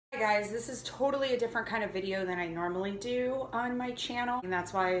Hi guys, this is totally a different kind of video than I normally do on my channel, and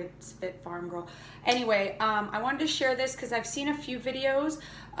that's why it's Fit Farm Girl. Anyway, I wanted to share this because I've seen a few videos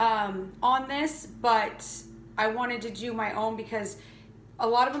on this, but I wanted to do my own because a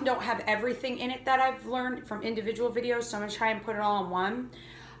lot of them don't have everything in it that I've learned from individual videos, so I'm gonna try and put it all in one.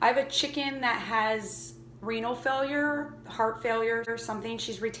 I have a chicken that has renal failure, heart failure or something.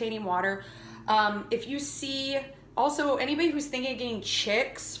 She's retaining water. If you see, also anybody who's thinking of getting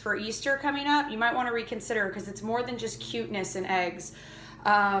chicks for Easter coming up, you might want to reconsider because it's more than just cuteness and eggs.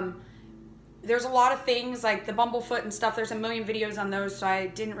 There's a lot of things like the bumblefoot and stuff. There's a million videos on those, so I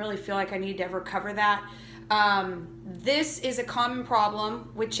didn't really feel like I needed to ever cover that. This is a common problem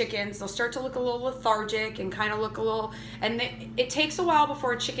with chickens. They'll start to look a little lethargic and kind of look a little, and it takes a while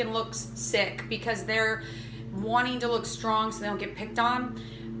before a chicken looks sick because they're wanting to look strong so they don't get picked on.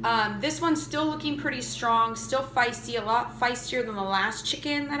 This one's still looking pretty strong, still feisty, a lot feistier than the last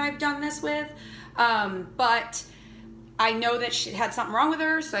chicken that I've done this with. But I know that she had something wrong with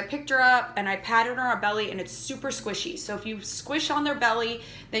her, so I picked her up and I patted her on her belly, and it's super squishy. So if you squish on their belly,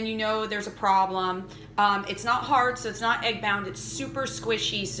 then you know there's a problem. It's not hard, so it's not egg bound. It's super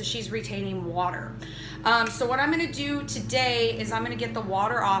squishy, so she's retaining water. So what I'm gonna do today is I'm gonna get the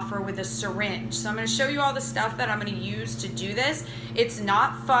water off her with a syringe. So I'm gonna show you all the stuff that I'm gonna use to do this. It's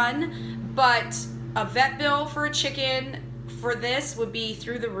not fun, but a vet bill for a chicken for this would be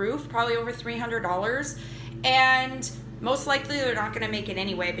through the roof, probably over $300. And most likely they're not gonna make it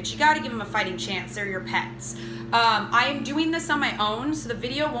anyway, but you gotta give them a fighting chance. They're your pets. I am doing this on my own, so the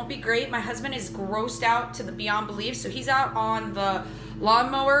video won't be great. My husband is grossed out to the beyond belief, so he's out on the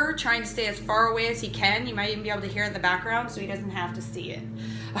lawnmower trying to stay as far away as he can. You might even be able to hear it in the background, so he doesn't have to see it.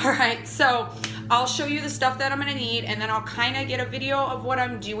 All right, so I'll show you the stuff that I'm gonna need, and then I'll kind of get a video of what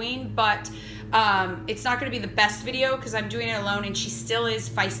I'm doing, but it's not gonna be the best video because I'm doing it alone, and she still is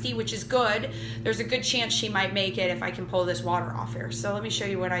feisty, which is good. There's a good chance she might make it if I can pull this water off here. So let me show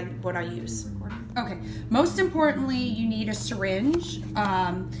you what I use. Okay, most importantly, you need a syringe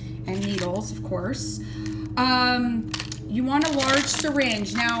and needles, of course. You want a large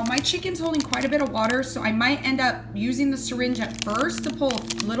syringe. Now, my chicken's holding quite a bit of water, so I might end up using the syringe at first to pull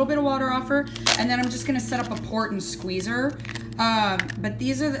a little bit of water off her, and then I'm just gonna set up a port and squeeze her. But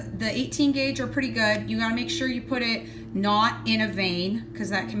these are the 18 gauge are pretty good. You gotta make sure you put it not in a vein because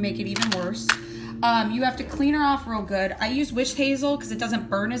that can make it even worse. You have to clean her off real good. I use witch hazel because it doesn't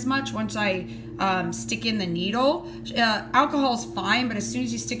burn as much once I stick in the needle. Alcohol's fine, but as soon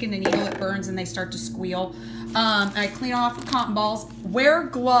as you stick in the needle, it burns and they start to squeal. I clean off with cotton balls. Wear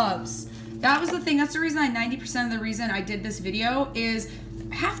gloves. That was the thing. That's the reason 90% of the reason I did this video is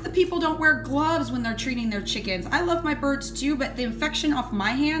half the people don't wear gloves when they're treating their chickens. I love my birds too, but the infection off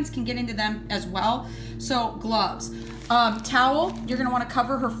my hands can get into them as well. So gloves. Towel, you're gonna wanna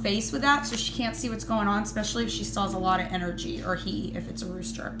cover her face with that so she can't see what's going on, especially if she still has a lot of energy, or he, if it's a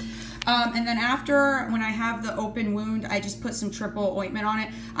rooster. And then after, when I have the open wound, I just put some triple ointment on it.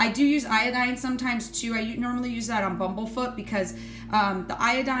 I do use iodine sometimes too. I normally use that on bumblefoot because the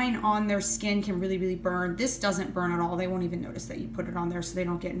iodine on their skin can really, really burn. This doesn't burn at all. They won't even notice that you put it on there so they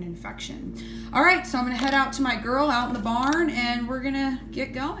don't get an infection. All right, so I'm gonna head out to my girl out in the barn and we're gonna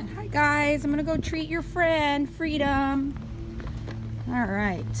get going. Hi guys, I'm gonna go treat your friend, Freedom. All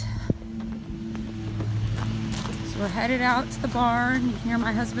right. So we're headed out to the barn. You can hear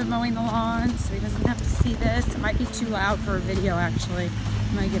my husband mowing the lawn, so he doesn't have to see this. It might be too loud for a video, actually.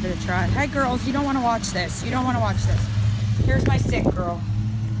 I'm gonna give it a try. Hi girls, you don't wanna watch this. You don't wanna watch this. Here's my sick girl.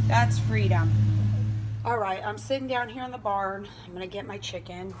 That's Freedom. All right, I'm sitting down here in the barn. I'm gonna get my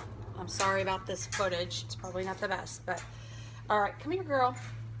chicken. I'm sorry about this footage. It's probably not the best, but all right, come here, girl.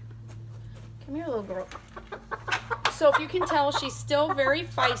 Come here, little girl. So if you can tell, she's still very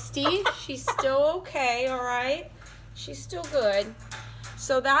feisty. She's still okay, all right? She's still good.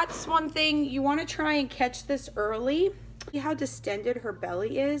 So that's one thing. You want to try and catch this early. See how distended her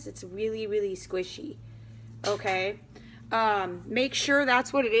belly is? It's really, really squishy, okay? Make sure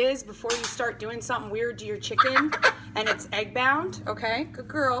that's what it is before you start doing something weird to your chicken and it's egg bound, okay? Good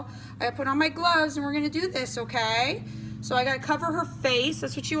girl. I put on my gloves and we're gonna do this, okay? So I gotta cover her face.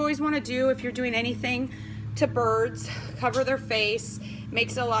 That's what you always wanna do if you're doing anything to birds. Cover their face.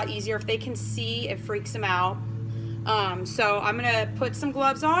 Makes it a lot easier. If they can see, it freaks them out. So I'm gonna put some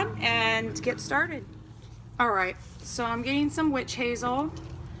gloves on and get started. All right, so I'm getting some witch hazel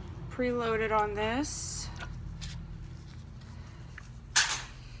preloaded on this.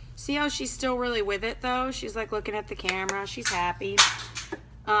 See how she's still really with it though? She's like looking at the camera. She's happy.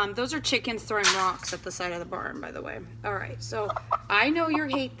 Those are chickens throwing rocks at the side of the barn, by the way. All right, so I know you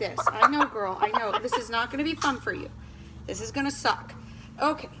hate this. I know, girl. I know. This is not going to be fun for you. This is going to suck.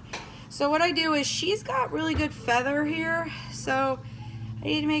 Okay, so what I do is she's got really good feather here, so I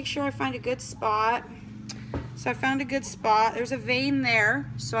need to make sure I find a good spot. So I found a good spot. There's a vein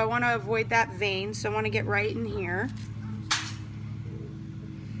there, so I want to avoid that vein, so I want to get right in here.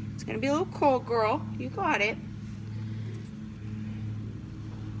 It's going to be a little cold, girl. You got it.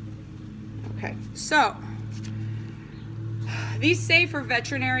 Okay, so these say for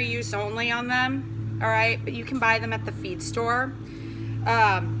veterinary use only on them, all right, but you can buy them at the feed store.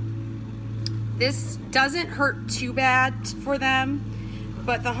 This doesn't hurt too bad for them,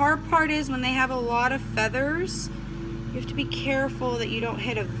 but the hard part is when they have a lot of feathers, you have to be careful that you don't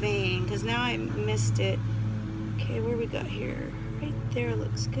hit a vein, because now I missed it. Okay, where we got here? Right there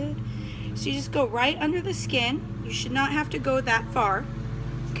looks good. So you just go right under the skin. You should not have to go that far.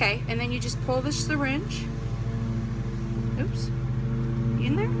 Okay, and then you just pull the syringe. Oops. You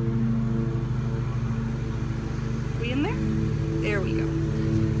in there? We in there? There we go.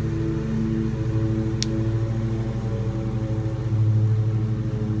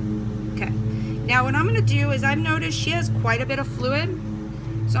 Okay. Now what I'm going to do is I've noticed she has quite a bit of fluid.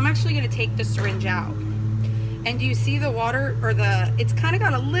 So I'm actually going to take the syringe out. And do you see the water, or it's kind of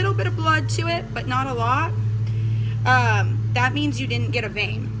got a little bit of blood to it, but not a lot. That means you didn't get a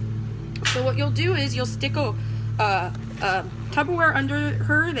vein. So what you'll do is you'll stick a Tupperware under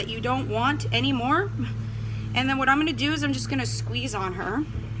her that you don't want anymore. And then what I'm gonna do is I'm just gonna squeeze on her,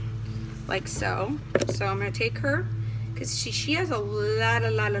 like so. So I'm gonna take her, because she has a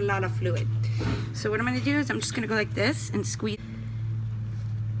lot of fluid. So what I'm gonna do is I'm just gonna go like this and squeeze.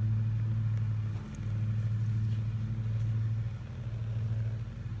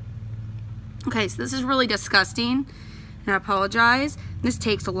 Okay, so this is really disgusting, and I apologize. This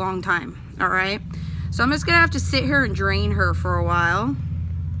takes a long time, all right? So I'm just gonna have to sit here and drain her for a while.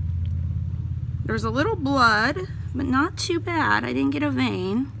 There's a little blood, but not too bad. I didn't get a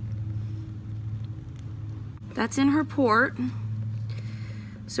vein. That's in her port.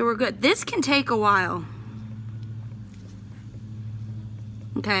 So we're good. This can take a while.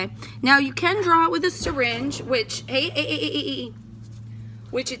 Okay, now you can draw it with a syringe, which,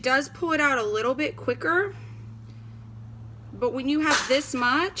 which it does pull it out a little bit quicker. But when you have this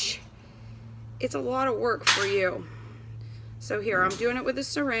much, it's a lot of work for you. So here, I'm doing it with a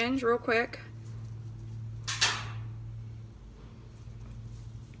syringe real quick.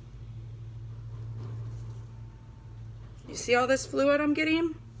 You see all this fluid I'm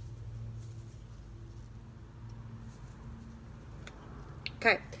getting?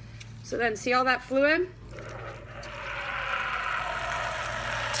 Okay, so then see all that fluid?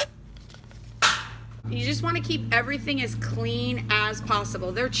 You just want to keep everything as clean as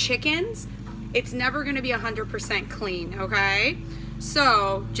possible. They're chickens. It's never going to be 100% clean, okay?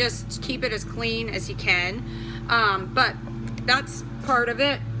 So just keep it as clean as you can. But that's part of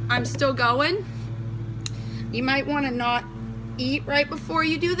it. I'm still going. You might want to not eat right before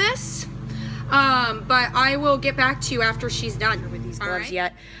you do this. But I will get back to you after she's done with these gloves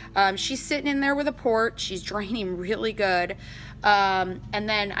yet. She's sitting in there with a port. She's draining really good. And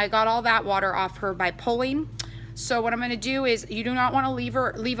then I got all that water off her by pulling. So what I'm going to do is, you do not want to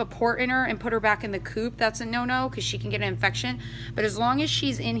leave a port in her and put her back in the coop. That's a no-no, because she can get an infection. But as long as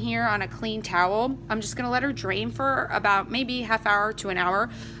she's in here on a clean towel, I'm just going to let her drain for about maybe half hour to an hour.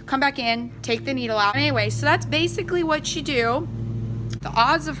 Come back in, take the needle out. Anyway, so that's basically what you do. The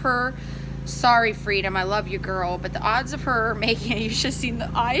odds of her, sorry Freedom, I love you girl, but the odds of her making it, you should have seen the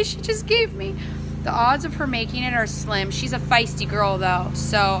eyes she just gave me. The odds of her making it are slim. She's a feisty girl though,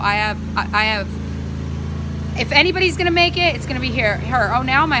 so I have if anybody's gonna make it, it's gonna be her. Oh,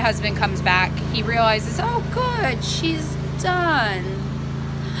 now my husband comes back. He realizes, oh good, she's done.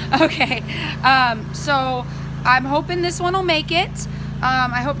 Okay, so I'm hoping this one will make it.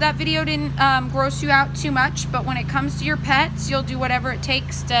 I hope that video didn't gross you out too much, but when it comes to your pets, you'll do whatever it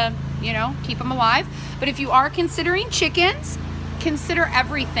takes to, you know, keep them alive. But if you are considering chickens, consider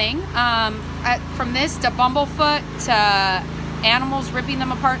everything, from this to bumblefoot to animals ripping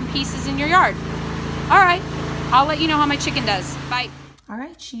them apart in pieces in your yard. All right, I'll let you know how my chicken does. Bye. All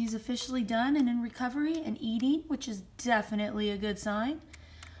right, she's officially done and in recovery and eating, which is definitely a good sign.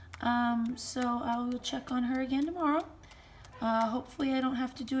 So I will check on her again tomorrow. Hopefully I don't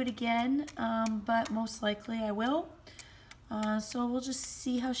have to do it again, but most likely I will. So we'll just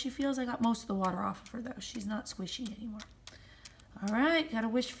see how she feels. I got most of the water off of her though. She's not squishy anymore. All right, gotta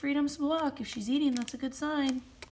wish Freedom some luck. If she's eating, that's a good sign.